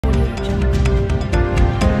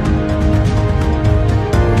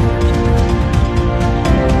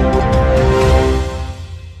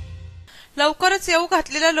नुकतंच येऊ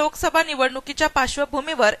घातलेल्या लोकसभा निवडणुकीच्या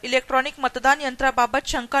पार्श्वभूमीवर इलेक्ट्रॉनिक मतदान यंत्राबाबत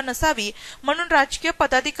शंका नसावी म्हणून राजकीय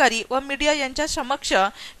पदाधिकारी व मीडिया यांच्या समक्ष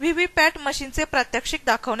व्हीव्हीपॅट मशीनचे प्रात्यक्षिक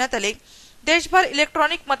दाखवण्यात आले। देशभर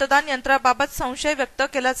इलेक्ट्रॉनिक मतदान यंत्राबाबत संशय व्यक्त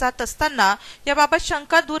केला जात असताना याबाबत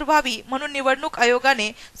शंका दूर व्हावी म्हणून निवडणूक आयोगाने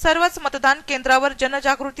सर्वच मतदान केंद्रावर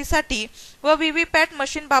जनजागृतीसाठी व व्हीव्हीपॅट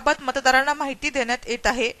मशीनबाबत मतदारांना माहिती देण्यात येत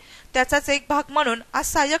आहे। त्याचाच एक भाग म्हणून आज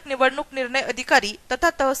सहाय्यक निवडणूक निर्णय अधिकारी तथा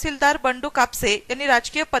तहसीलदार बंडू कापसे यांनी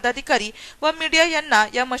राजकीय पदाधिकारी व मीडिया यांना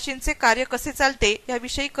या मशीनचे कार्य कसे चालते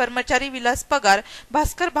याविषयी कर्मचारी विलास पगार,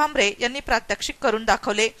 भास्कर भामरे यांनी प्रात्यक्षिक करून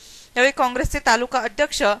दाखवले। यावेळी काँग्रेसचे तालुका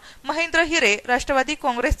अध्यक्ष महेंद्र हिरे, राष्ट्रवादी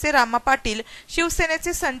काँग्रेसचे रामा पाटील,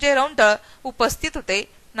 शिवसेनेचे संजय रौंदळ उपस्थित होते।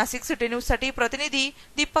 नाशिक सिटी न्यूज साठी प्रतिनिधी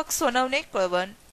दीपक सोनवणे, कळवण।